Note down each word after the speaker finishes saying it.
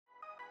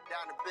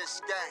Down the bitch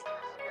gang.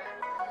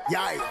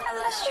 Yeah.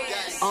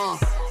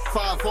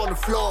 5 on the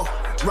floor,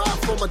 ride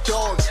for my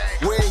dogs.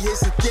 Where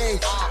here's the thing,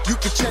 you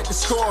can check the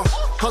score.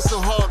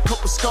 Hustle hard,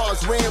 couple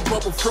scars, wearing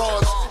bubble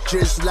frogs.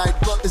 Just like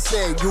Butler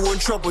said, you in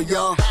trouble,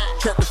 y'all.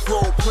 Kept the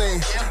floor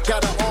playing,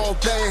 got it all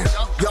banned.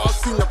 Y'all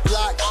seen the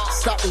block,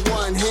 stop with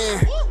one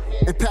hand.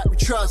 And Pat we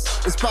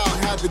trust, it's power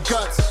have the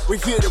guts. We're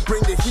here to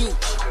bring the heat,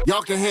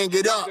 y'all can hang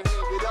it up.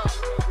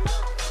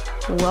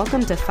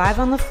 Welcome to 5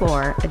 on the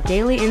Floor, a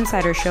daily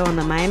insider show on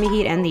the Miami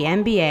Heat and the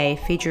NBA,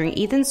 featuring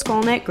Ethan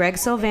Skolnick, Greg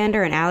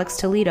Sylvander, and Alex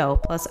Toledo,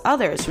 plus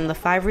others from the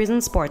 5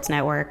 Reasons Sports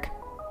Network.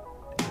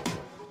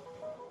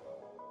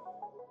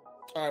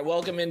 All right,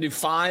 welcome into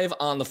 5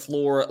 on the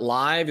Floor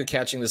Live. You're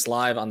catching this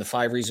live on the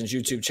 5 Reasons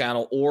YouTube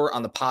channel or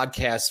on the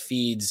podcast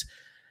feeds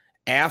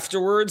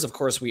afterwards. Of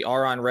course, we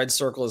are on Red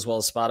Circle as well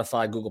as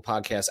Spotify, Google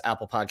Podcasts,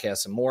 Apple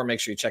Podcasts, and more.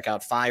 Make sure you check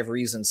out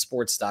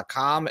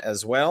 5reasonsports.com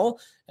as well.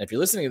 And if you're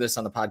listening to this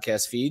on the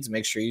podcast feeds,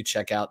 make sure you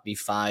check out the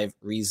 5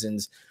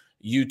 Reasons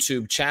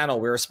YouTube channel.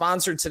 We're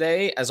sponsored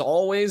today, as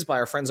always, by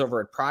our friends over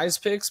at Prize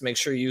Picks. Make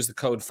sure you use the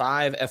code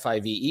 5,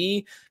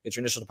 F-I-V-E. Get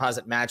your initial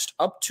deposit matched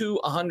up to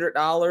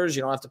 $100.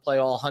 You don't have to play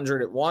all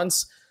 100 at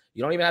once.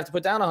 You don't even have to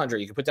put down 100.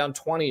 You can put down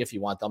 20 if you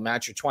want. They'll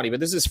match your 20.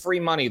 But this is free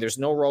money. There's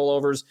no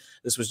rollovers.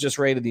 This was just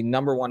rated the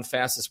 #1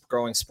 fastest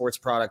growing sports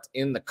product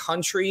in the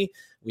country.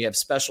 We have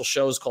special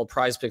shows called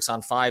Prize Picks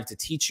on 5 to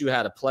teach you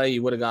how to play.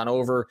 You would have gone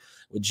over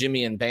with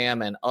Jimmy and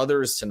Bam and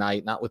others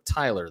tonight, not with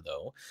Tyler,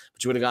 though.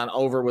 But you would have gone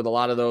over with a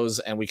lot of those,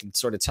 and we can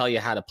sort of tell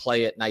you how to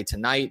play it night to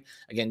night.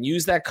 Again,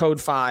 use that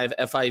code 5,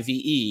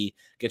 F-I-V-E.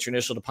 Get your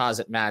initial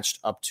deposit matched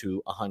up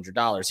to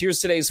 $100. Here's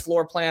today's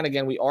floor plan.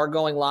 Again, we are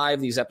going live.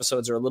 These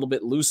episodes are a little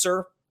bit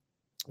looser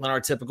than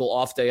our typical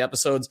off-day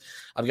episodes.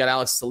 I've got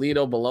Alex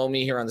Toledo below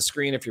me here on the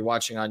screen. If you're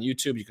watching on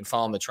YouTube, you can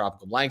follow him at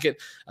Tropical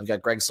Blanket. I've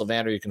got Greg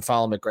Sylvander. You can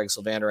follow him at Greg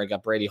Sylvander. I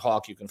got Brady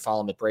Hawk. You can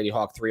follow him at Brady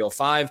Hawk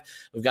 305.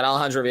 We've got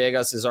Alejandro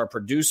Villegas is our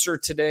producer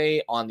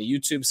today on the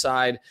YouTube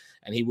side,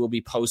 and he will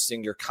be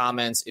posting your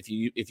comments. If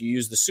you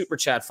use the super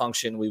chat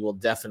function, we will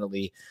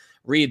definitely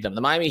read them.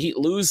 The Miami Heat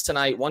lose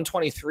tonight,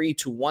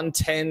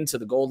 123-110 to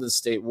the Golden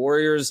State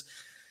Warriors.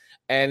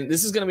 And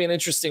this is going to be an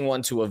interesting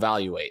one to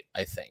evaluate,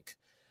 I think,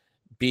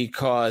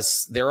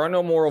 because there are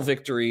no moral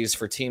victories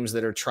for teams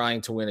that are trying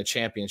to win a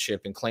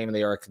championship and claiming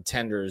they are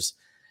contenders.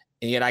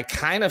 And yet I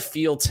kind of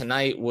feel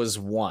tonight was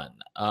one.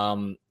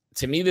 To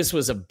me, this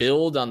was a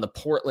build on the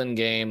Portland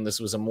game.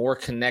 This was a more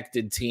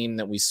connected team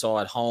that we saw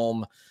at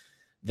home.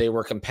 They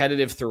were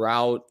competitive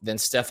throughout. Then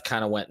Steph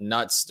kind of went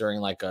nuts during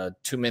like a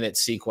 2-minute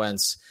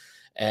sequence,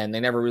 and they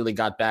never really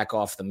got back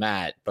off the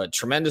mat. But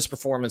tremendous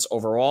performance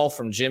overall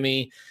from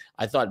Jimmy.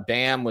 I thought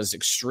Bam was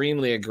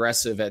extremely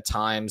aggressive at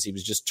times. He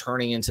was just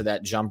turning into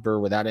that jumper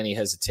without any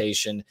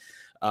hesitation.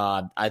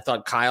 I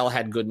thought Kyle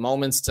had good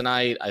moments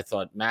tonight. I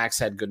thought Max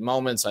had good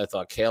moments. I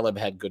thought Caleb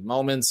had good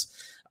moments.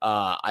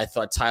 I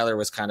thought Tyler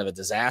was kind of a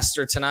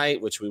disaster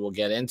tonight, which we will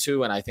get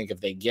into. And I think if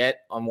they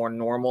get a more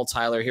normal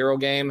Tyler Hero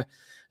game,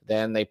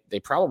 then they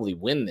probably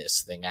win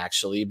this thing,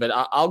 actually. But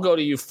I'll go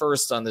to you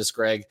first on this,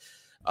 Greg.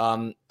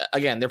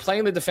 Again, they're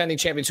playing the defending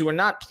champions who are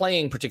not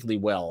playing particularly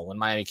well when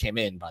Miami came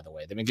in, by the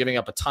way. They've been giving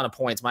up a ton of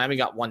points. Miami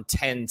got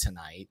 110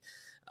 tonight.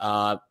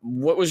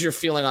 What was your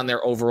feeling on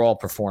their overall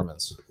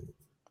performance?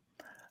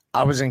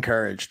 I was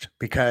encouraged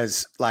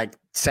because, like,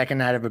 second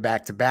night of a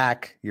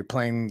back-to-back, you're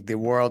playing the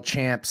world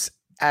champs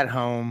at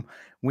home.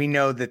 We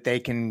know that they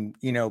can,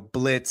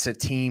 blitz a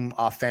team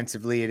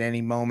offensively at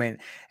any moment.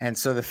 And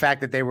so the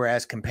fact that they were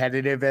as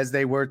competitive as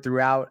they were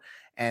throughout,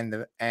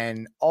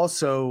 and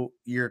also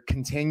you're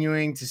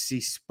continuing to see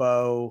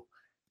Spo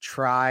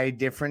try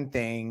different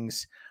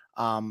things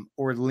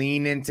or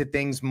lean into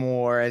things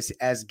more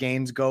as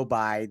games go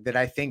by that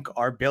I think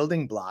are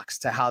building blocks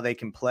to how they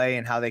can play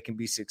and how they can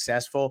be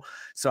successful.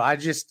 So I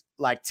just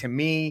to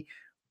me,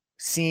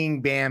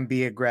 seeing Bam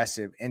be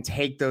aggressive and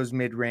take those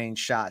mid-range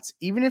shots,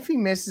 even if he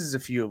misses a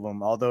few of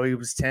them, although he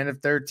was 10 of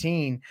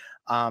 13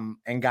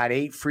 and got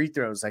 8 free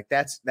throws,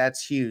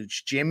 that's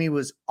huge. Jimmy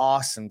was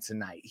awesome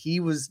tonight. He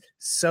was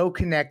so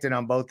connected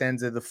on both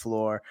ends of the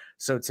floor.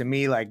 So to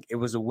me, it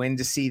was a win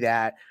to see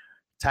that.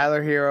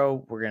 Tyler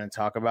Hero, we're going to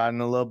talk about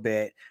in a little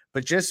bit,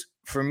 but just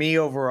for me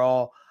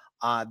overall,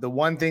 the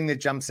one thing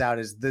that jumps out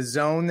is the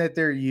zone that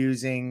they're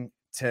using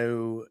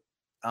to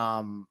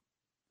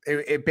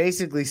it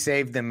basically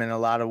saved them in a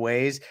lot of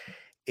ways.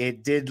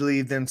 It did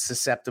leave them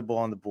susceptible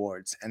on the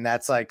boards. And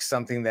that's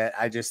something that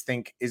I just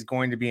think is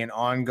going to be an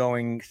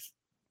ongoing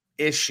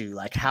issue.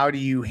 How do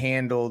you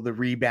handle the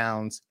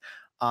rebounds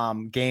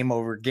game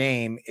over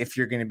game if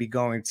you're going to be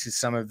going to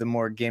some of the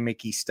more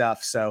gimmicky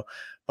stuff?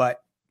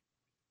 But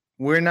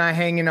we're not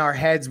hanging our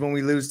heads when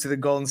we lose to the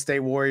Golden State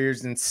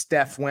Warriors and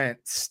Steph went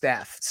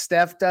Steph.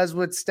 Steph does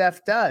what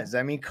Steph does.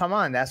 I mean, come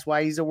on. That's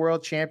why he's a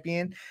world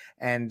champion.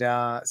 And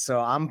so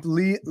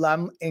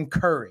I'm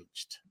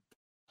encouraged.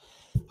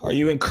 Are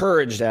you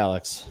encouraged,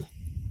 Alex?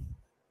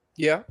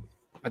 Yeah,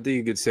 I think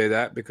you could say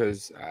that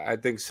because I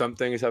think some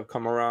things have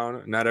come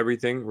around. Not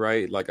everything,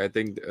 right? I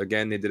think,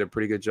 again, they did a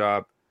pretty good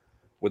job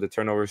with the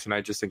turnovers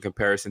tonight, just in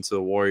comparison to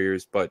the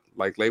Warriors. But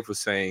like Leif was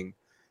saying,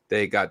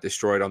 they got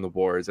destroyed on the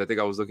boards. I think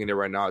I was looking at it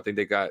right now. I think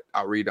they got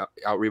out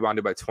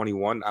rebounded by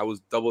 21. I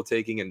was double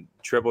taking and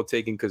triple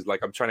taking because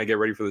like I'm trying to get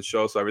ready for the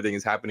show, so everything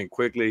is happening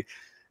quickly.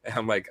 And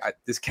I'm like,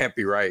 this can't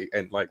be right.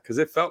 And like, because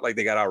it felt like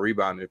they got out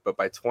rebounded, but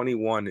by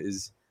 21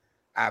 is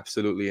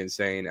absolutely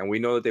insane. And we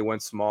know that they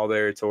went small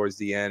there towards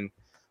the end,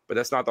 but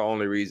that's not the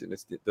only reason.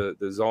 It's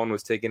the zone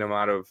was taking them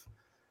out of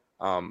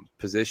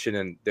position,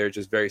 and they're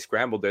just very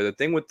scrambled there. The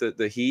thing with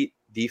the Heat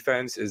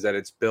defense is that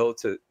it's built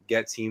to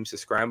get teams to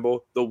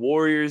scramble. The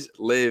Warriors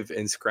live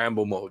in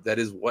scramble mode. That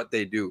is what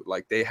they do.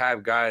 Like, they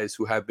have guys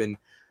who have been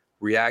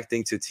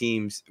reacting to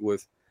teams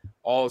with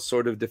all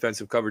sort of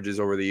defensive coverages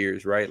over the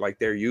years, right? Like,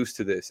 they're used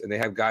to this, and they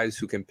have guys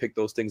who can pick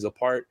those things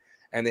apart,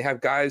 and they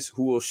have guys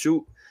who will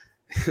shoot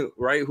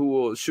right, who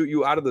will shoot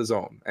you out of the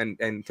zone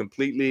and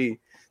completely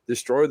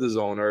destroy the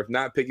zone, or if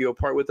not, pick you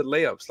apart with the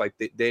layups. Like,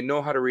 they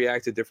know how to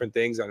react to different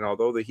things. And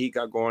although the Heat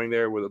got going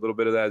there with a little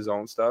bit of that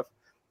zone stuff,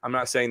 I'm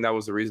not saying that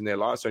was the reason they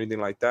lost or anything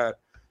like that.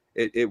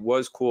 It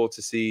was cool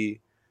to see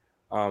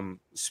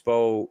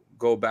Spo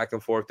go back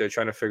and forth there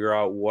trying to figure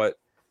out what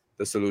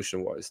the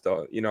solution was.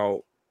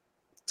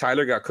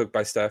 Tyler got cooked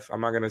by Steph.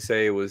 I'm not going to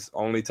say it was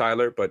only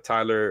Tyler, but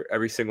Tyler,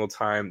 every single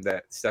time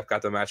that Steph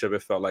got the matchup,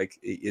 it felt like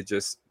it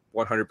just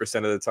 100%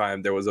 of the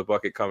time there was a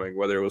bucket coming,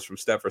 whether it was from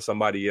Steph or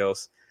somebody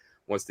else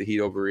once the Heat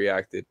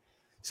overreacted.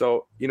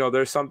 So,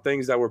 there's some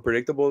things that were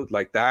predictable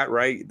like that,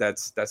 right?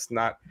 That's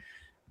not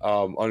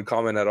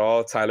uncommon at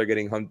all. Tyler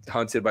getting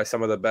hunted by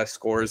some of the best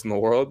scorers in the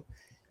world.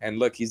 And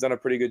look, he's done a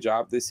pretty good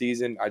job this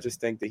season. I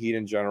just think the Heat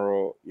in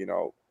general,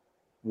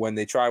 when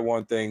they try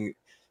one thing,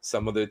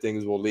 some other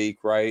things will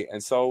leak, right?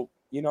 And so,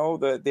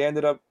 they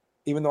ended up,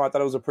 even though I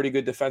thought it was a pretty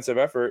good defensive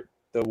effort,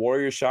 the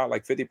Warriors shot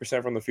like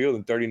 50% from the field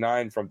and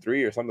 39 from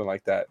three or something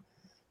like that.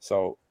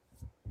 So,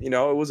 it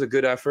was a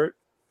good effort.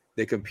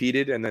 They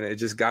competed, and then it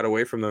just got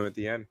away from them at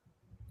the end.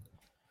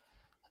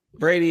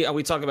 Brady,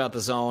 we talk about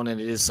the zone,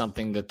 and it is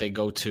something that they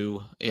go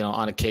to,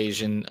 on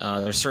occasion.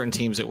 There's certain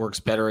teams it works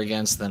better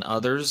against than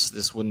others.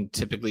 This wouldn't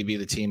typically be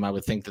the team I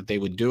would think that they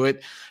would do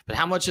it. But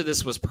how much of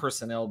this was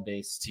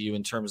personnel-based to you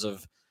in terms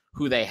of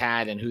who they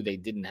had and who they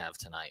didn't have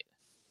tonight?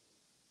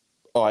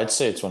 Oh, I'd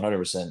say it's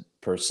 100%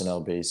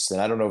 personnel-based. And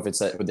I don't know if it's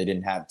that what they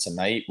didn't have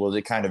tonight. Well,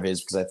 it kind of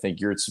is, because I think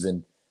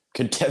Yurtseven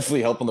could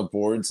definitely help on the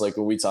boards. Like,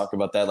 when we talk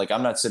about that, like,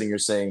 I'm not sitting here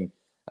saying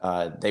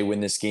they win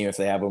this game if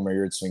they have Omer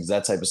Yurtseven.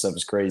 That type of stuff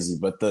is crazy.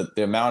 But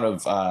the amount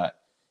of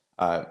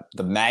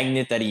the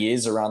magnet that he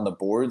is around the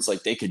boards,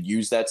 like, they could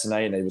use that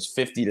tonight. And it was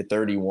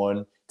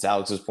 50-31 to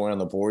Alex's point on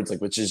the boards,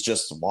 like, which is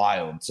just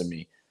wild to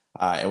me.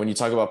 And when you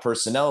talk about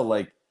personnel,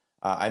 like,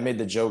 I made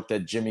the joke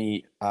that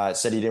Jimmy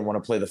said he didn't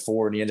want to play the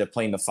 4, and he ended up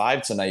playing the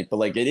 5 tonight. But,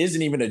 like, it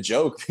isn't even a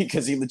joke,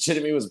 because he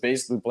legitimately was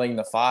basically playing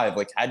the 5.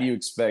 Like, how do you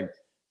expect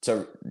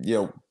to,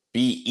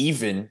 be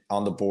even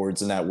on the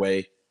boards in that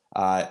way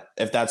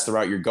if that's the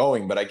route you're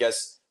going? But I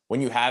guess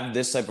when you have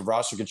this type of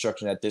roster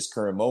construction at this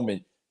current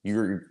moment,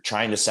 you're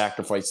trying to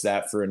sacrifice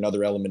that for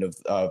another element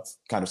of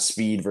kind of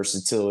speed,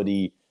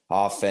 versatility,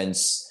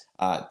 offense.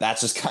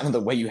 That's just kind of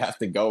the way you have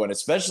to go. And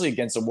especially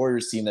against a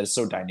Warriors team that is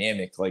so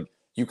dynamic, like,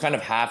 you kind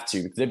of have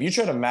to. If you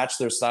try to match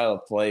their style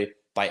of play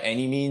by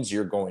any means,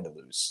 you're going to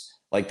lose.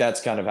 Like, that's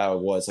kind of how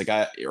it was. Like,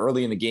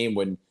 early in the game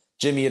when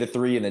Jimmy hit a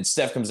 3 and then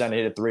Steph comes down to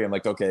hit a 3, I'm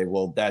like, okay,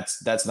 well,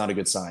 that's not a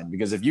good sign,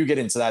 because if you get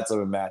into that type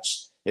of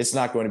match, it's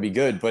not going to be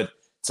good. But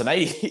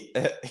tonight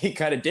he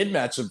kind of did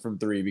match him from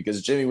 3,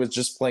 because Jimmy was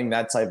just playing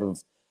that type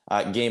of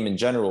game in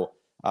general.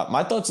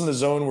 My thoughts on the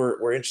zone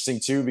were interesting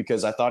too,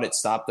 because I thought it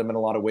stopped them in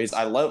a lot of ways.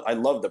 I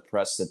love the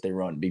press that they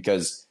run,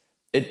 because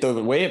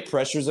the way it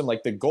pressures them,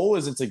 like, the goal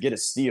isn't to get a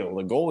steal.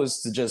 The goal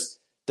is to just,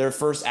 their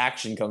first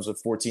action comes with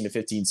 14 to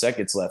 15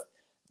 seconds left.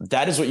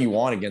 That is what you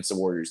want against a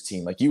Warriors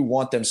team. Like, you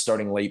want them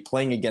starting late,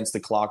 playing against the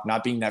clock,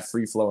 not being that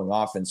free-flowing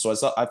offense. So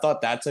I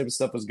thought that type of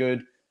stuff was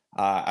good.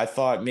 I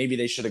thought maybe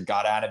they should have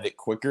got out of it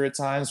quicker at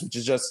times, which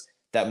is just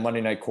that Monday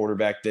night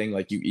quarterback thing.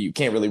 Like, you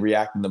can't really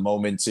react in the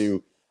moment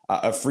to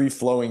a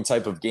free-flowing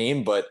type of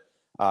game. But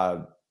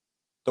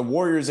the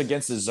Warriors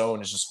against the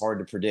zone is just hard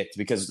to predict,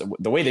 because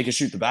the way they can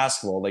shoot the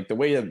basketball, like, the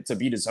way to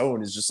beat a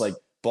zone is just like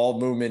ball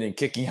movement and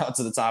kicking out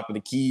to the top of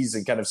the keys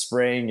and kind of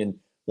spraying. And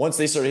once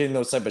they start hitting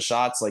those type of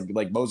shots,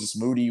 like Moses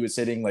Moody was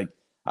hitting, like,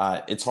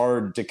 it's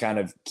hard to kind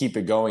of keep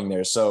it going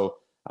there. So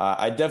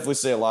I definitely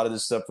say a lot of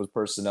this stuff was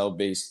personnel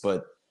based.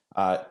 But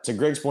to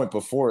Greg's point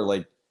before,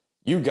 like,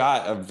 you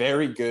got a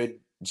very good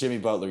Jimmy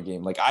Butler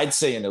game. Like, I'd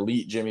say an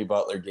elite Jimmy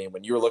Butler game.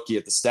 When you were looking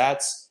at the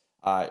stats,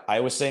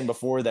 I was saying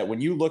before that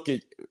when you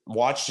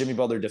watch Jimmy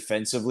Butler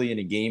defensively in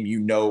a game, you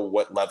know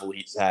what level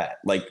he's at,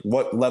 like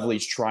what level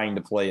he's trying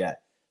to play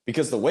at,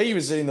 because the way he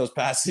was hitting those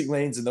passing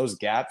lanes and those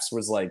gaps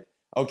was like,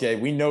 okay,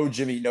 we know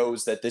Jimmy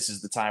knows that this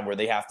is the time where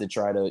they have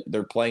to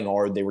they're playing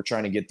hard. They were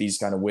trying to get these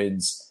kind of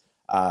wins.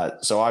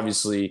 So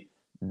obviously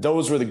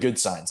those were the good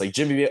signs, like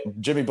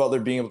Jimmy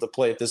Butler being able to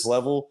play at this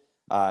level,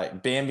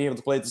 Bam being able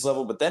to play at this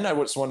level. But then I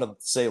just want to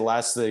say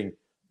last thing,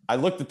 I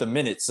looked at the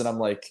minutes and I'm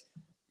like,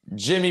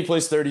 Jimmy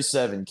plays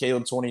 37,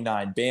 Caleb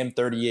 29, Bam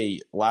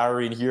 38,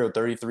 Lowry and Hero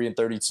 33 and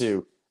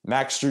 32,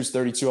 Max Strus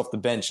 32 off the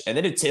bench, and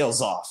then it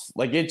tails off.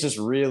 Like, it just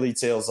really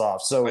tails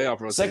off. So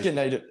second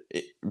night,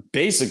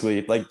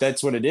 basically, like,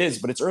 that's what it is.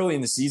 But it's early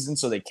in the season,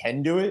 so they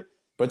can do it.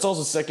 But it's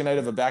also second night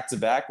of a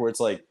back-to-back where it's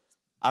like,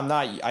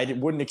 I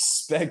wouldn't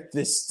expect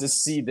to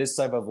see this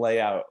type of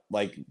layout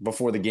like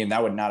before the game.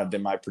 That would not have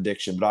been my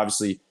prediction. But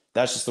obviously,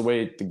 that's just the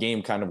way the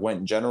game kind of went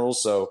in general.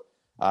 So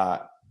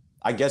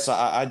I guess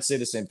I'd say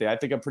the same thing. I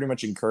think I'm pretty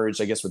much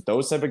encouraged, I guess, with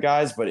those type of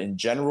guys. But in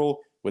general,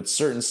 with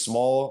certain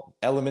small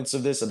elements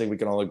of this, I think we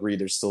can all agree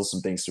there's still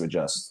some things to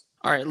adjust.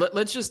 All right,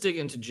 let's just dig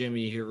into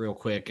Jimmy here real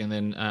quick, and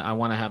then I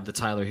want to have the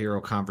Tyler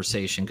Hero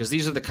conversation, because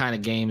these are the kind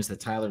of games that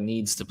Tyler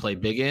needs to play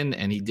big in,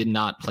 and he did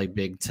not play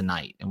big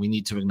tonight, and we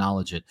need to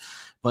acknowledge it.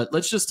 But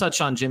let's just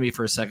touch on Jimmy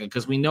for a second,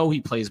 because we know he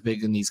plays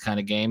big in these kind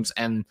of games,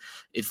 and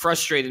it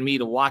frustrated me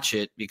to watch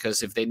it,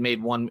 because if he'd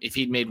made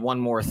one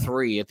more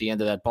three at the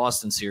end of that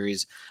Boston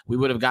series, we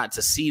would have got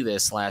to see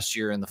this last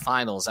year in the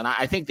finals. And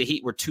I think the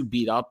Heat were too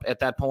beat up at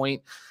that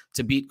point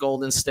to beat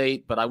Golden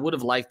State, but I would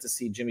have liked to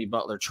see Jimmy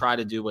Butler try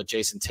to do what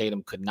Jason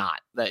Tatum could not.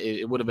 That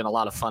it would have been a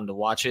lot of fun to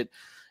watch it,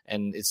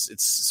 and it's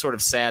sort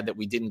of sad that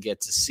we didn't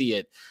get to see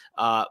it.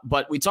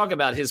 But we talk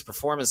about his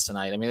performance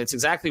tonight. I mean, it's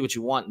exactly what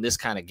you want in this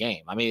kind of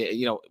game. I mean,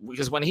 you know,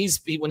 because when he's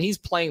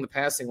playing the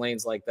passing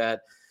lanes like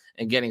that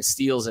and getting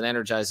steals and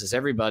energizes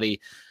everybody,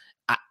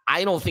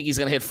 I don't think he's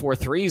going to hit 4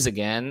 threes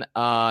again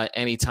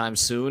anytime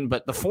soon.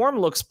 But the form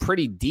looks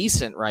pretty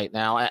decent right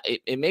now.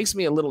 It makes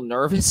me a little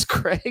nervous,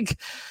 Craig.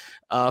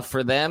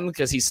 For them,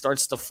 because he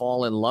starts to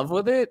fall in love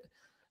with it,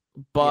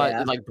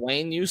 but like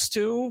Blaine used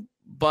to.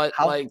 But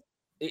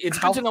it's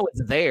good to know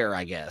it's there,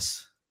 I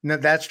guess. No,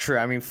 that's true.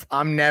 I mean,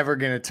 I'm never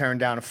going to turn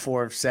down a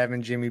 4 of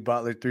 7 Jimmy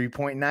Butler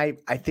 3-point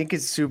night. I think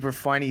it's super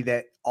funny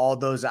that all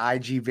those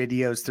IG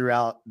videos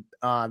throughout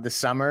the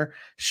summer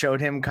showed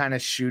him kind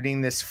of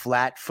shooting this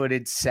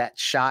flat-footed set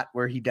shot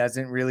where he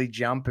doesn't really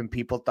jump, and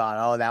people thought,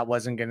 oh, that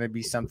wasn't going to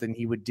be something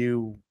he would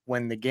do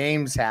when the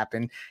games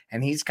happen.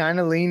 And he's kind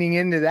of leaning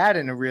into that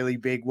in a really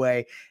big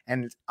way.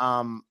 And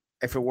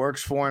if it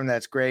works for him,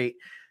 that's great.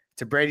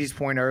 To Brady's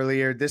point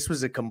earlier, this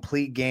was a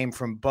complete game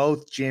from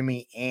both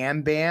Jimmy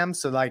and Bam.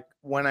 So, like,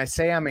 when I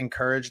say I'm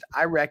encouraged,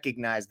 I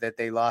recognize that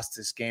they lost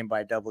this game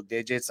by double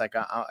digits. Like,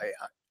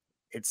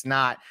 it's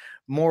not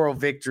moral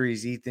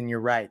victories, Ethan. You're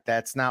right.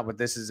 That's not what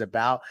this is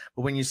about.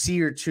 But when you see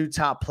your 2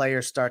 top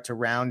players start to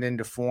round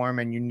into form,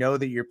 and you know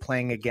that you're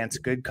playing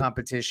against good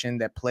competition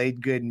that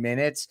played good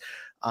minutes,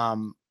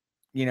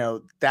 you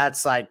know,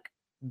 that's like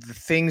the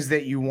things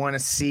that you want to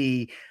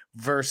see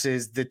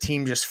versus the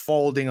team just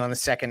folding on the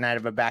second night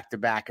of a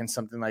back-to-back and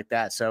something like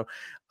that. So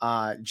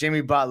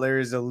Jimmy Butler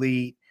is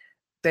elite.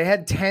 They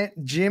had 10,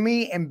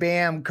 Jimmy and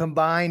Bam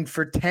combined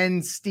for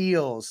 10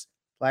 steals.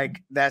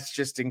 Like, that's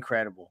just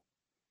incredible.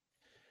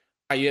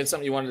 You had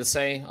something you wanted to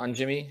say on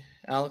Jimmy,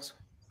 Alex?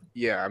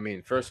 Yeah, I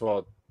mean, first of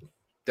all,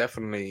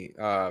 definitely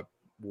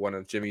one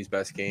of Jimmy's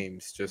best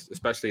games, just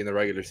especially in the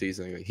regular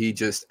season. He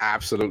just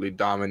absolutely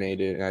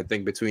dominated. And I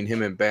think between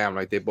him and Bam,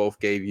 like, they both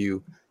gave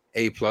you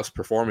A-plus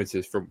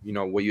performances from, you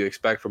know, what you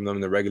expect from them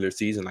in the regular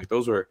season. Like,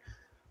 those were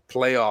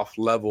playoff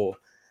level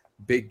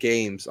big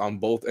games on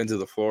both ends of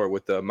the floor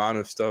with the amount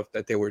of stuff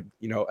that they were,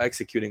 you know,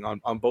 executing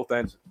on both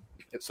ends.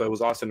 So it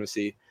was awesome to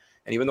see.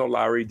 And even though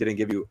Lowry didn't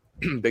give you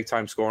big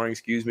time scoring,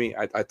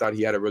 I thought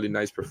he had a really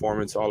nice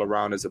performance all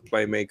around as a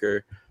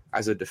playmaker,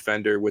 as a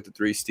defender with the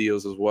 3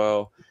 steals as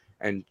well.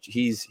 And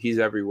he's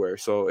everywhere.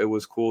 So it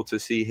was cool to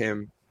see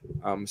him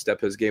step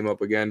his game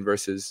up again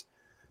versus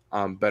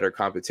better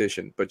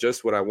competition. But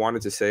just what I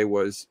wanted to say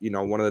was, you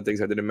know, one of the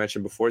things I didn't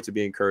mention before to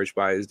be encouraged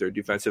by is their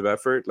defensive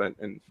effort.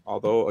 And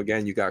although,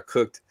 again, you got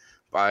cooked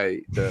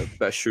by the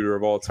best shooter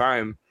of all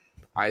time,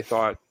 I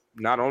thought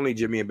not only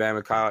Jimmy and Bam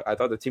and Kyle, I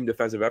thought the team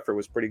defensive effort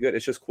was pretty good.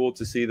 It's just cool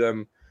to see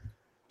them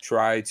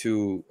try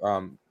to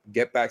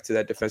get back to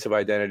that defensive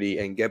identity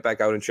and get back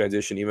out in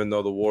transition, even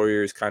though the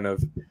Warriors kind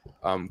of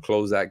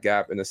closed that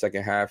gap in the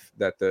second half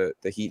that the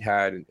Heat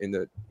had in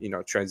the, you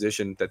know,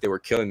 transition that they were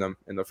killing them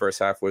in the first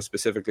half, was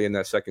specifically in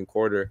that second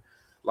quarter.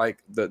 Like,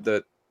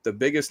 the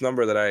biggest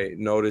number that I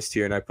noticed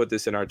here, and I put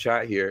this in our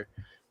chat here,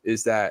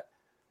 is that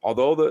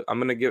although I'm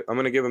gonna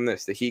give them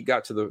this, the Heat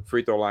got to the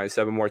free throw line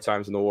 7 more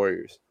times than the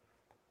Warriors.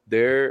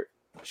 Their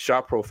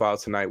shot profile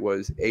tonight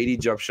was 80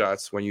 jump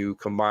shots when you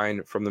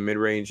combine from the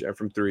mid-range and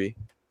from 3,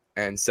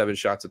 and 7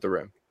 shots at the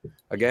rim.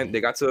 Again, they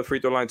got to the free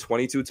throw line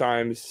 22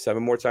 times,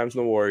 7 more times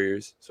than the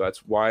Warriors. So that's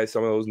why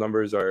some of those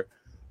numbers are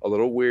a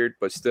little weird,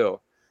 but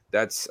still,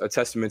 that's a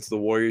testament to the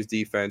Warriors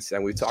defense.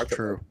 And we talked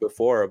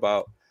before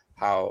about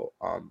how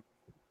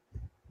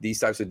these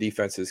types of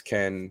defenses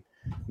can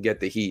get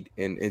the Heat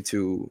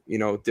into, you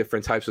know,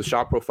 different types of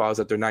shot profiles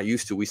that they're not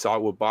used to. We saw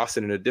it with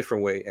Boston in a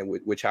different way, and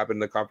which happened in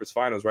the conference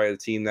finals, right? A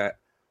team that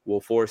will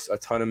force a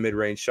ton of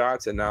mid-range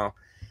shots, and now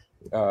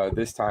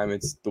this time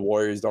it's the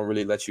Warriors don't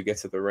really let you get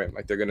to the rim.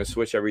 Like, they're going to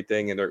switch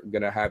everything, and they're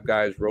going to have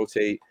guys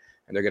rotate,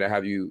 and they're going to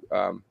have you,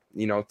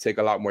 you know, take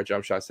a lot more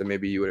jump shots than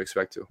maybe you would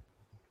expect to.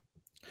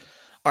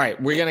 All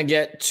right, we're going to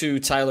get to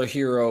Tyler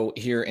Herro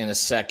here in a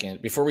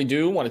second. Before we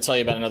do, I want to tell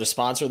you about another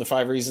sponsor of the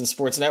 5 Reasons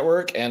Sports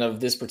Network and of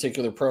this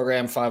particular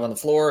program, 5 on the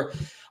Floor,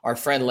 our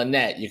friend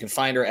Lynette. You can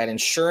find her at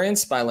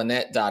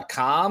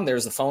insurancebylynette.com.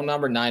 There's the phone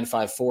number,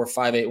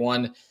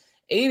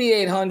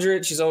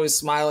 954-581-8800. She's always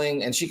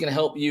smiling, and she can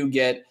help you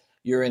get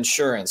your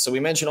insurance. So we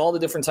mentioned all the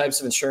different types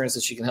of insurance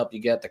that she can help you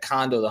get, the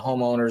condo, the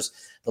homeowners,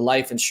 the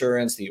life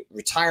insurance, the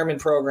retirement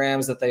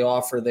programs that they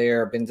offer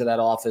there. I've been to that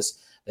office.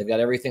 They've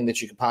got everything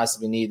that you could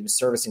possibly need. Been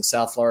servicing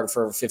South Florida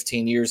for over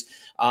 15 years.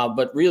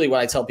 But really what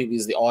I tell people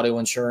is the auto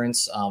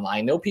insurance.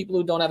 I know people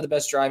who don't have the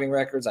best driving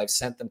records. I've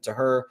sent them to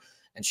her,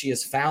 and she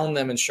has found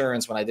them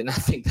insurance when I did not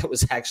think that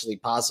was actually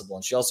possible.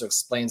 And she also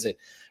explains it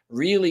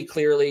really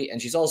clearly. And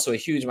she's also a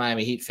huge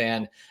Miami Heat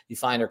fan. You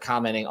find her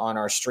commenting on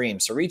our stream.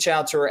 So reach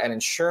out to her at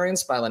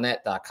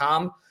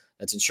insurancebylynette.com.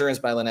 That's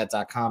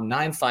insurancebylynette.com,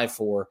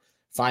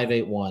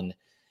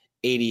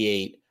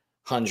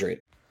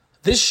 954-581-8800.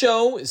 This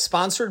show is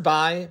sponsored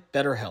by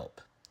BetterHelp.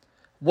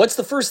 What's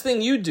the first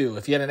thing you do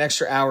if you had an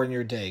extra hour in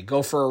your day?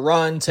 Go for a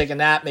run, take a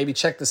nap, maybe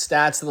check the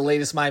stats of the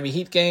latest Miami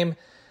Heat game?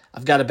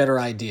 I've got a better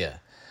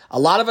idea.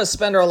 A lot of us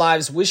spend our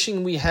lives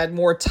wishing we had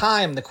more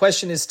time. The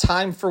question is,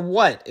 time for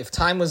what? If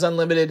time was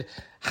unlimited,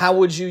 how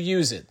would you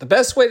use it? The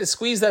best way to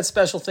squeeze that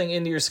special thing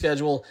into your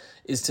schedule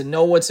is to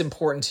know what's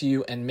important to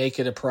you and make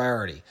it a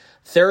priority.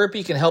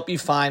 Therapy can help you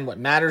find what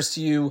matters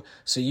to you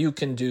so you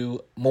can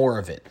do more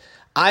of it.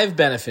 I've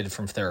benefited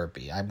from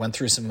therapy. I went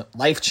through some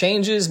life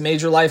changes,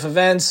 major life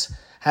events,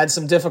 had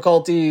some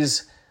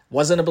difficulties,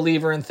 wasn't a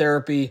believer in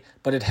therapy,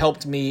 but it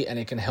helped me and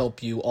it can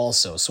help you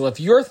also. So if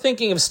you're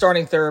thinking of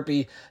starting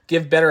therapy,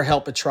 give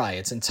BetterHelp a try.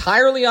 It's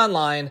entirely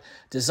online,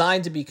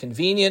 designed to be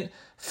convenient,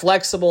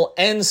 flexible,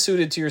 and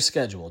suited to your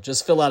schedule.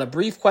 Just fill out a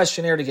brief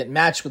questionnaire to get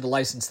matched with a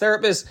licensed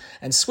therapist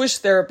and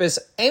switch therapists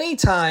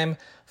anytime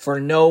for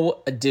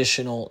no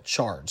additional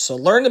charge. So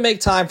learn to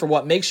make time for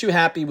what makes you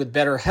happy with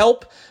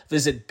BetterHelp.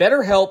 Visit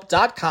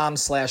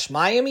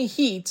betterhelp.com/Miami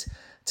Heat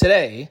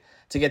today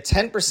to get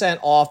 10%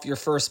 off your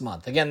first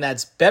month. Again,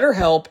 that's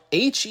BetterHelp,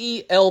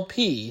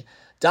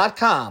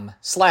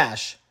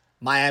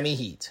 HELP.com/Miami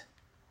Heat.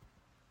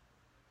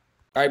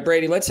 All right,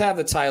 Brady, let's have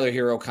the Tyler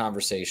Herro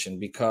conversation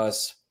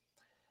because,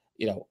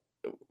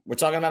 we're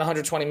talking about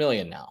 $120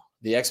 million now.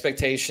 The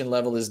expectation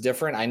level is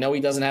different. I know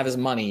he doesn't have his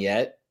money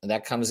yet.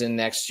 That comes in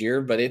next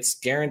year, but it's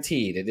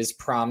guaranteed. It is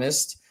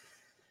promised.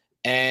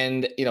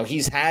 And,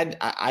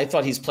 I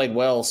thought he's played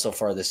well so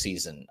far this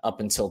season up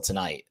until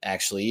tonight,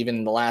 actually. Even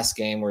in the last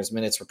game where his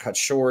minutes were cut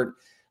short,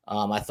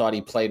 I thought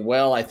he played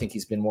well. I think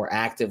he's been more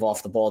active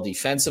off the ball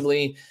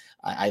defensively.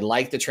 I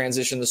like the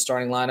transition to the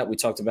starting lineup. We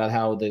talked about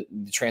how the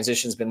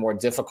transition has been more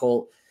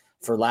difficult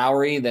for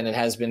Lowry than it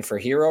has been for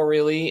Herro,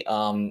 really.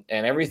 And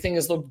everything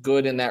has looked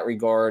good in that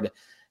regard.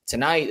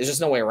 Tonight, there's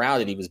just no way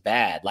around it. He was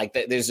bad. We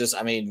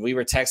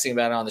were texting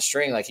about it on the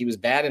string. He was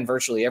bad in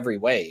virtually every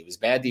way. He was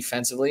bad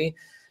defensively.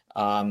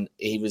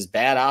 He was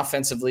bad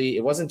offensively.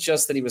 It wasn't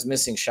just that he was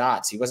missing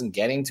shots. He wasn't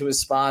getting to his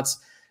spots.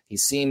 He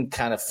seemed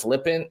kind of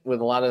flippant with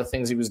a lot of the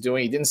things he was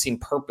doing. He didn't seem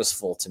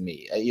purposeful to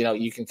me.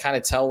 You can kind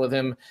of tell with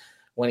him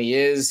when he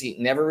is. He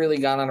never really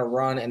got on a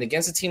run. And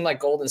against a team like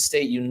Golden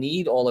State, you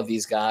need all of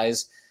these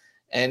guys.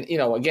 And,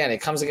 again, it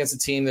comes against a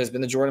team. There's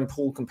been the Jordan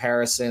Poole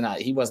comparison.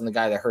 He wasn't the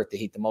guy that hurt the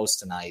Heat the most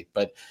tonight.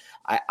 But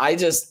I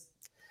don't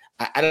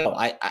know.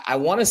 I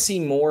want to see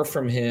more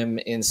from him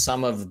in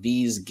some of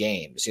these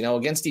games.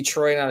 Against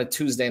Detroit on a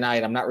Tuesday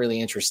night, I'm not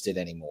really interested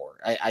anymore.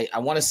 I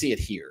want to see it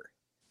here.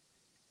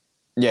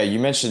 Yeah, you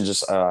mentioned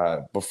just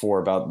before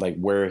about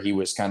where he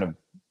was kind of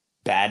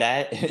bad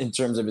at in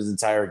terms of his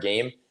entire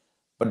game.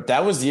 But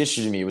that was the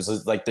issue to me. It was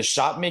the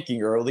shot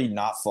making early,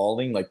 not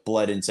falling,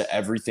 bled into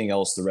everything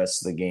else the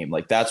rest of the game.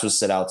 That's what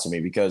stood out to me,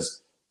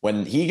 because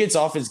when he gets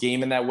off his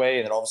game in that way,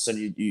 and then all of a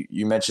sudden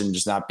you mentioned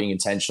just not being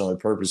intentional or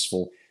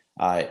purposeful,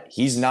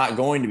 he's not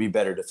going to be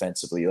better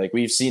defensively.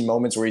 We've seen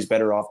moments where he's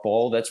better off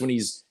ball. That's when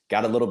he's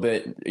got a little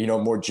bit,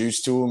 more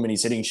juice to him and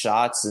he's hitting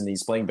shots and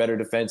he's playing better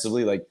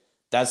defensively.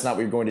 That's not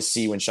what you're going to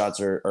see when shots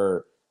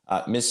are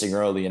missing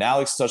early. And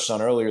Alex touched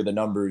on earlier the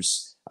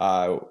numbers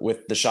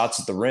with the shots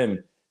at the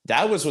rim.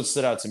 That was what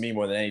stood out to me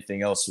more than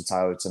anything else with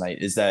Tyler tonight,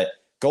 is that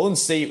Golden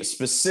State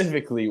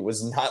specifically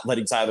was not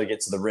letting Tyler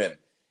get to the rim.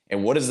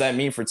 And what does that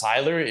mean for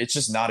Tyler? It's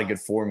just not a good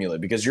formula,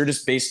 because you're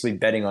just basically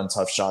betting on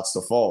tough shots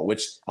to fall,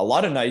 which a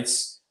lot of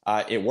nights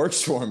it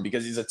works for him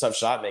because he's a tough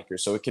shot maker.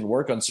 So it can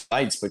work on some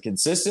nights, but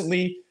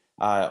consistently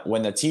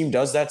when the team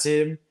does that to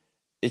him,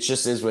 it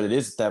just is what it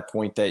is at that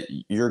point, that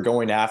you're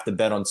going to have to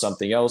bet on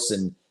something else.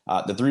 And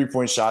the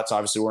 3-point shots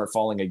obviously weren't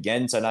falling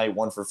again tonight,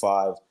 1 for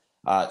 5.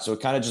 So it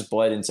kind of just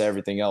bled into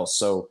everything else.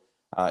 So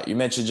you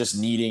mentioned just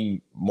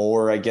needing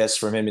more, I guess,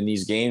 from him in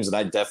these games, and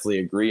I definitely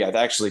agree. I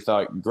actually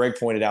thought Greg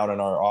pointed out on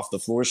our off the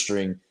floor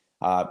string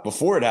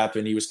before it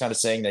happened, he was kind of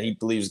saying that he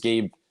believes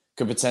Gabe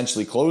could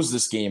potentially close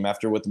this game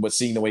after what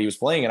seeing the way he was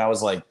playing. And I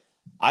was like,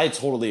 I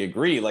totally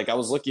agree. I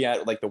was looking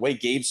at the way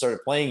Gabe started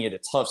playing it, a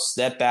tough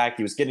step back.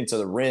 He was getting to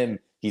the rim.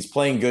 He's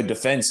playing good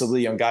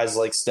defensively on guys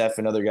like Steph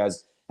and other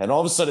guys. And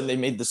all of a sudden they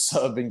made the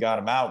sub and got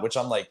him out, which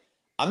I'm like,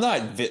 I'm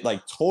not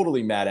like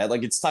totally mad at.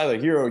 Like, it's Tyler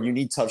Hero. You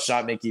need tough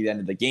shot making at the end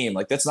of the game.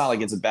 Like, that's not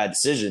like it's a bad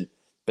decision.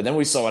 But then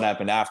we saw what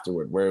happened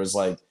afterward, where it was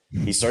like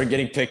he started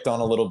getting picked on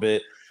a little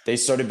bit. They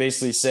started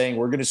basically saying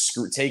we're going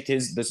to take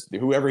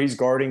whoever he's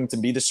guarding to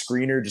be the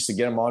screener just to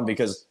get him on,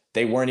 because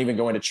they weren't even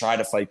going to try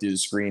to fight through the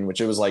screen. Which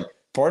it was like,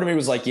 part of me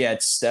was like, yeah,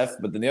 it's Steph,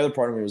 but then the other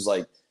part of me was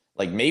like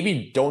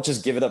maybe don't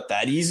just give it up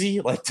that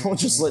easy. Like, don't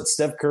just let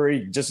Steph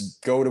Curry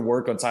just go to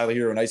work on Tyler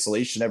Hero in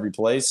isolation every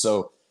play.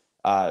 So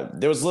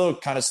there was little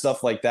kind of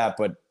stuff like that,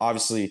 but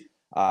obviously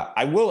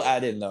I will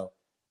add in though,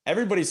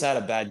 everybody's had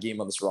a bad game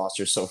on this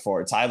roster so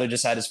far. Tyler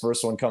just had his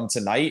first one come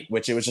tonight,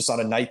 which it was just on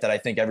a night that I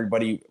think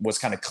everybody was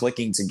kind of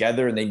clicking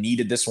together and they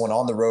needed this one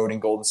on the road in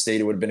Golden State.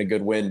 It would have been a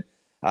good win.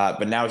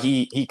 But now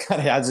he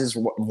kind of has his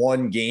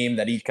one game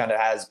that he kind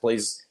of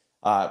plays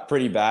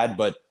pretty bad,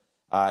 but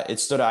it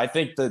stood out. I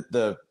think that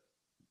the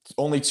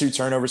only 2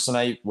 turnovers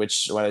tonight,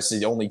 which when I say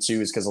the only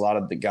 2 is because a lot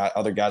of the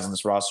other guys on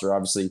this roster,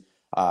 obviously,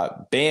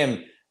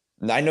 Bam.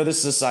 I know this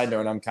is a side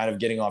note and I'm kind of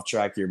getting off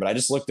track here, but I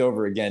just looked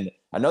over again.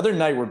 Another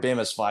night where Bam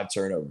has 5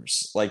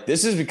 turnovers. Like,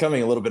 this is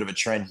becoming a little bit of a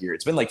trend here.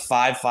 It's been like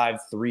 5, 5,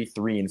 3,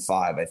 3, and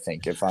 5, I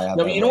think, if I have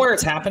No, you know where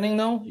it's happening,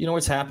 though? You know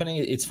what's happening?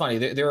 It's funny.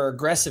 There are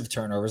aggressive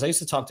turnovers. I used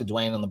to talk to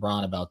Dwayne and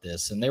LeBron about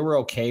this, and they were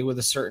okay with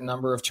a certain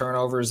number of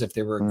turnovers if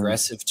they were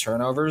aggressive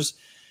turnovers.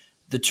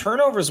 The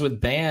turnovers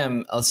with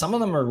Bam, some of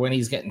them are when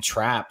he's getting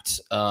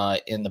trapped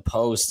in the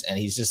post, and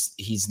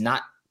he's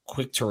not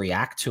quick to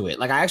react to it.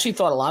 Like, I actually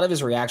thought a lot of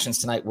his reactions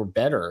tonight were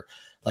better,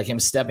 like him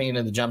stepping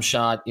into the jump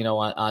shot,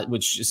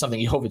 which is something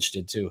Jovic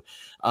did too,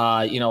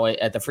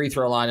 at the free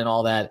throw line and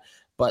all that.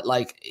 But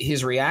like,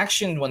 his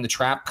reaction when the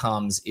trap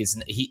comes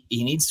is he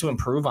needs to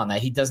improve on that.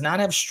 He does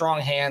not have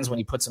strong hands when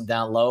he puts them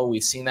down low.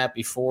 We've seen that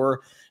before,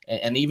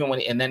 and even when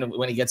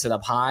he gets it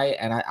up high.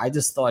 And I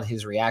just thought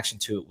his reaction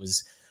to it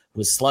was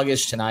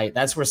sluggish tonight.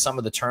 That's where some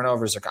of the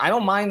turnovers are. I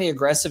don't mind the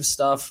aggressive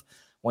stuff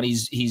when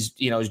he's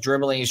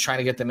dribbling, he's trying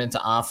to get them into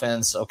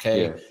offense.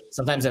 Okay. Yeah.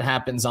 Sometimes it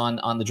happens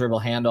on the dribble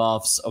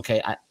handoffs.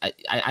 Okay.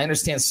 I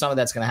understand some of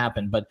that's going to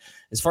happen, but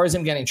as far as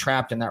him getting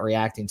trapped and not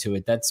reacting to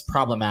it, that's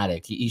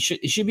problematic. He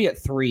should be at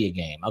 3 a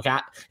game. Okay.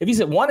 If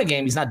he's at 1 a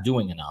game, he's not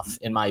doing enough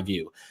in my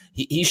view.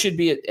 He should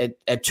be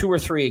at 2 or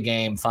 3 a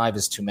game. 5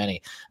 is too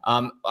many.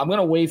 I'm going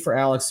to wait for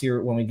Alex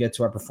here when we get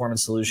to our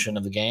performance solution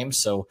of the game.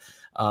 So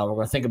we're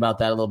going to think about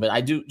that a little bit.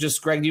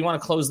 Greg, do you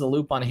want to close the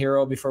loop on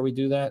Hero before we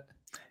do that?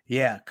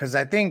 Yeah, because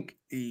I think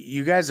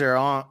you guys are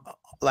on,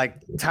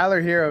 like,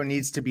 Tyler Hero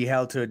needs to be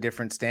held to a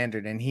different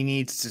standard, and he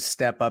needs to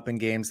step up in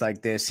games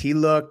like this. He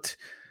looked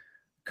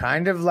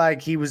kind of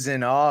like he was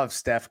in awe of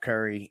Steph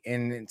Curry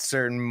in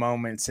certain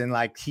moments, and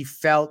like he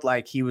felt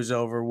like he was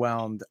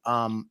overwhelmed.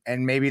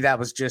 And maybe that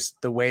was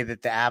just the way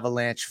that the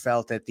Avalanche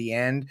felt at the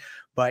end,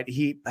 but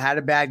he had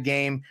a bad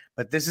game.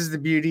 But this is the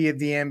beauty of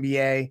the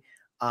NBA.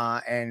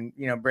 And,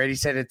 Brady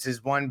said it's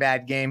his one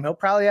bad game. He'll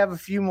probably have a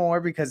few more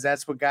because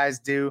that's what guys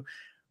do.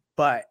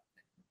 But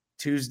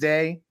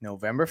Tuesday,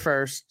 November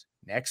 1st,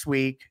 next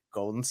week,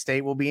 Golden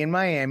State will be in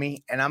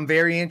Miami. And I'm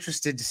very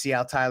interested to see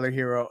how Tyler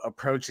Hero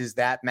approaches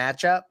that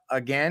matchup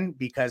again,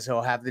 because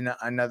he'll have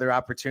another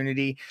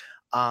opportunity.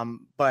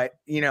 But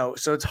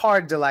so it's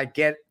hard to like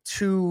get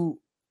too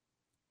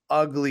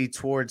ugly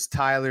towards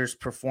Tyler's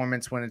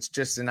performance when it's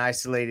just an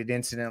isolated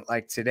incident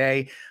like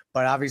today.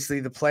 But obviously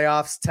the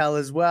playoffs tell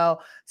as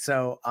well.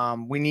 So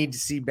we need to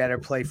see better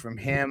play from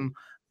him.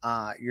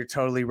 You're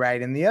totally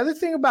right. And the other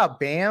thing about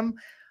Bam,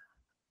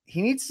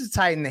 he needs to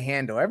tighten the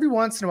handle. Every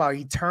once in a while,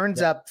 he turns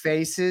up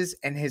faces,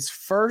 and his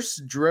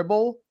first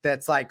dribble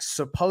that's like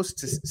supposed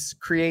to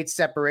create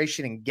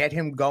separation and get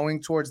him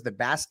going towards the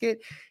basket,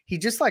 he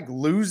just like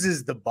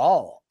loses the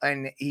ball,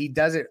 and he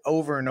does it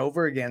over and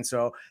over again.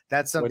 So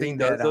that's something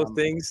when he does those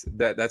things.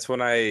 That's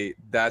when I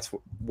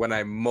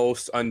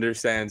most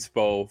understand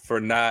Spo for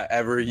not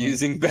ever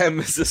using Bam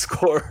as a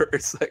scorer.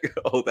 It's like,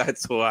 oh,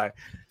 that's why.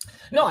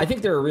 No, I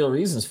think there are real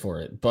reasons for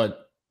it,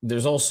 but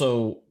there's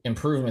also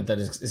improvement that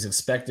is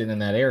expected in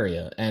that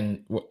area.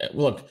 And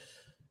look,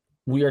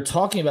 we are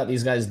talking about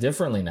these guys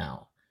differently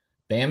now.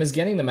 Bam is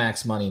getting the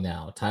max money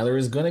now. Tyler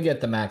is going to get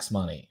the max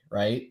money,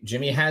 right?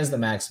 Jimmy has the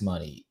max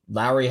money.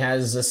 Lowry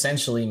has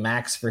essentially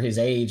max for his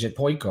age at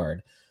point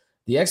guard.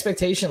 The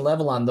expectation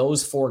level on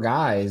those 4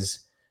 guys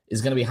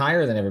is going to be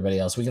higher than everybody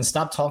else. We can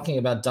stop talking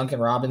about Duncan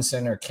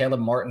Robinson or Caleb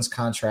Martin's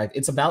contract.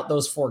 It's about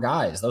those 4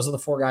 guys. Those are the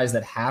 4 guys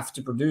that have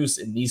to produce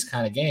in these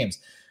kind of games.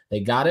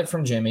 They got it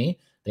from Jimmy.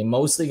 They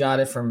mostly got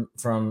it from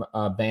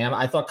Bam.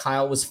 I thought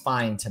Kyle was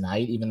fine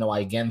tonight, even though I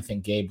again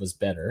think Gabe was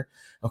better.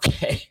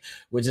 Okay,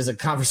 which is a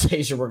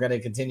conversation we're going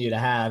to continue to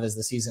have as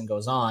the season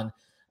goes on.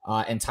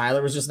 And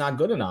Tyler was just not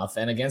good enough.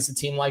 And against a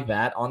team like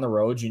that on the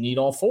road, you need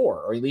all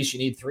 4, or at least you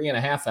need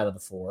 3.5 out of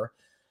the 4.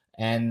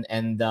 And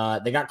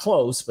they got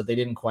close, but they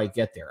didn't quite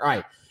get there. All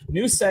right,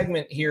 new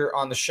segment here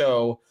on the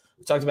show.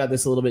 We talked about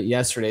this a little bit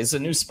yesterday. It's a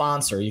new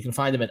sponsor. You can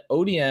find them at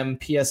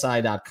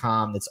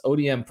odmpsi.com. That's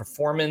ODM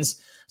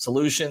Performance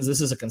Solutions.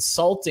 This is a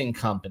consulting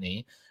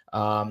company,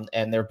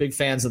 and they're big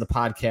fans of the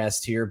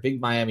podcast here,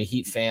 big Miami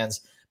Heat fans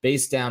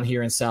based down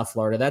here in South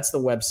Florida. That's the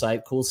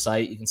website, cool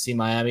site. You can see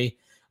Miami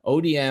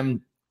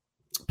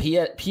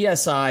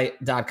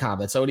ODMPSI.com.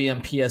 That's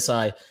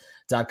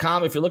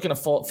ODMPSI.com. If you're looking to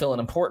fill an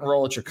important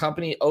role at your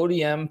company,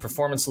 ODM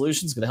Performance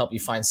Solutions is going to help you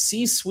find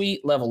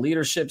C-suite level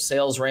leadership,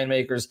 sales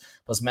rainmakers,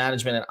 plus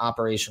management and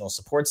operational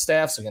support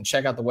staff. So you can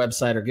check out the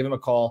website or give them a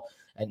call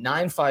at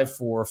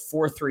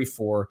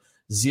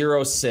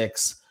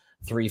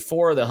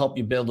 954-434-0634. They'll help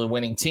you build a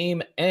winning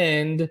team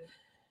and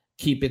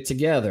keep it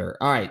together.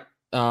 All right.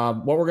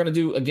 What we're going to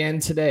do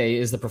again today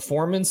is the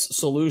performance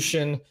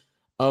solution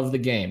of the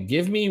game.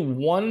 Give me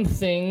one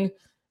thing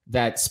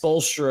that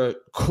Spoelstra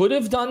could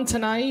have done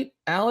tonight,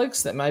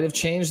 Alex, that might have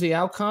changed the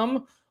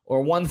outcome,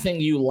 or one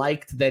thing you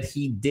liked that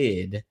he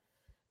did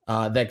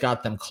that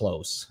got them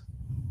close.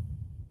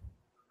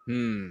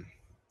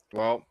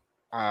 Well,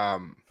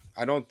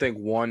 I don't think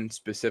one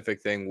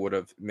specific thing would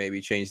have maybe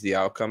changed the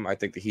outcome. I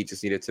think the Heat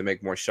just needed to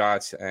make more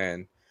shots,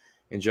 and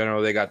in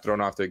general, they got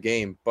thrown off their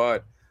game.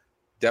 But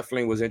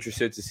definitely was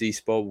interested to see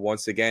Spo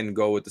once again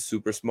go with the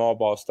super small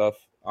ball stuff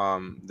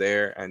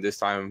there, and this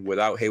time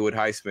without Haywood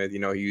Highsmith. He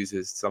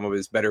uses some of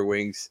his better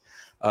wings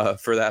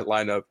for that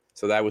lineup,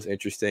 so that was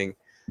interesting.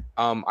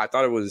 I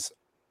thought it was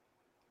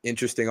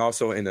interesting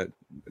also in a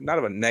not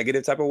of a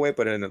negative type of way,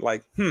 but in a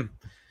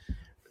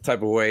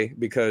type of way,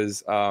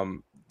 because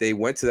they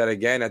went to that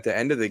again at the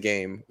end of the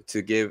game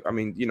to give,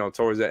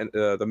 towards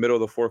the middle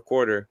of the fourth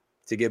quarter,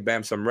 to give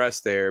Bam some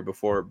rest there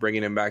before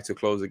bringing him back to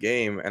close the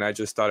game. And I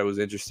just thought it was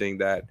interesting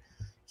that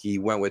he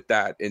went with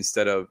that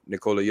instead of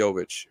Nikola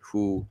Jovic,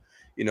 who,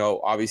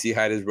 obviously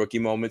had his rookie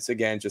moments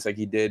again, just like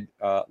he did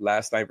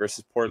last night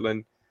versus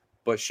Portland,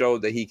 but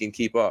showed that he can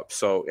keep up.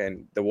 So,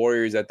 and the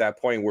Warriors at that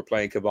point were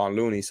playing Kevon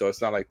Looney. So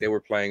it's not like they were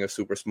playing a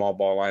super small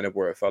ball lineup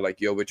where it felt like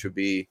Jovic would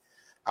be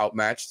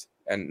outmatched.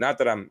 And not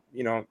that I'm,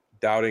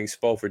 doubting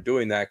Spo for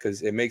doing that,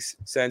 because it makes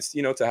sense,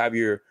 to have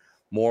your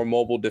more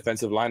mobile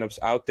defensive lineups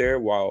out there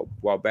while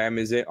Bam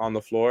isn't on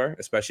the floor,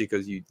 especially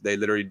because they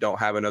literally don't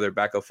have another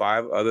backup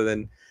five other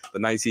than the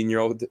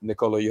 19-year-old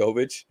Nikola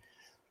Jovic.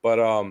 But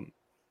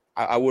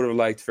I would have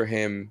liked for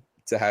him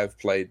to have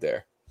played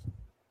there.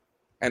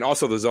 And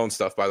also the zone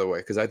stuff, by the way,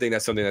 because I think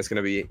that's something that's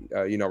going to be,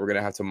 we're going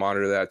to have to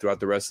monitor that throughout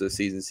the rest of the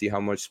season, see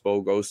how much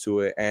Spo goes to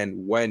it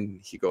and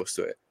when he goes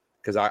to it.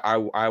 Because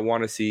I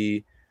want to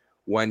see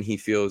when he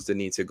feels the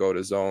need to go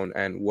to zone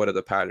and what are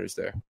the patterns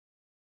there.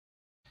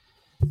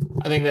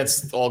 I think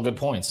that's all good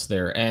points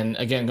there. And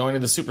again, going to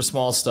the super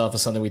small stuff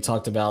is something we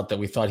talked about that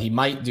we thought he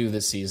might do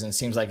this season. It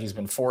seems like he's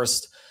been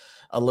forced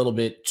a little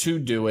bit to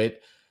do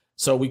it.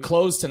 So we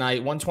closed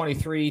tonight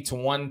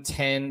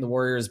 123-110. The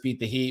Warriors beat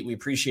the Heat. We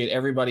appreciate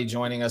everybody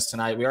joining us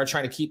tonight. We are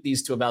trying to keep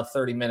these to about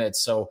 30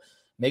 minutes. So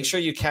make sure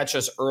you catch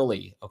us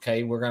early,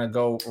 okay? We're going to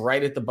go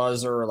right at the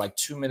buzzer, like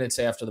 2 minutes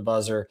after the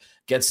buzzer,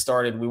 get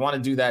started. We want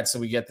to do that so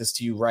we get this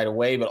to you right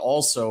away, but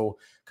also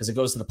because it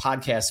goes to the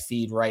podcast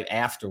feed right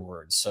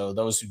afterwards. So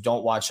those who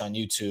don't watch on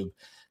YouTube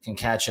can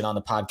catch it on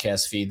the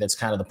podcast feed. That's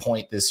kind of the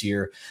point this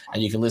year,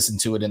 and you can listen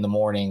to it in the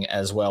morning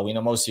as well. We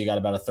know most of you got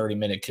about a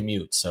 30-minute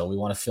commute, so we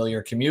want to fill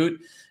your commute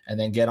and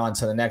then get on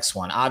to the next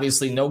one.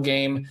 Obviously, no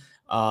game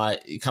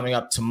coming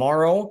up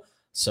tomorrow.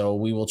 So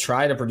we will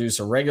try to produce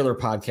a regular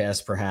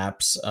podcast,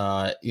 perhaps,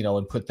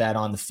 and put that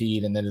on the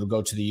feed, and then it'll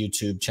go to the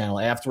YouTube channel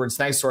afterwards.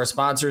 Thanks to our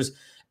sponsors,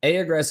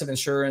 Aggressive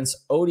Insurance,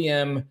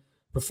 ODM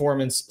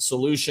Performance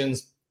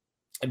Solutions,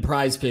 and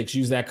Prize Picks.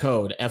 Use that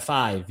code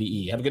FIVE.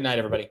 Have a good night,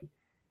 everybody.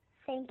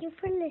 Thank you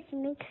for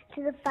listening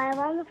to the Five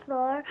on the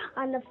Floor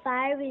on the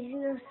Five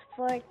Regional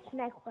Sports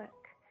Network.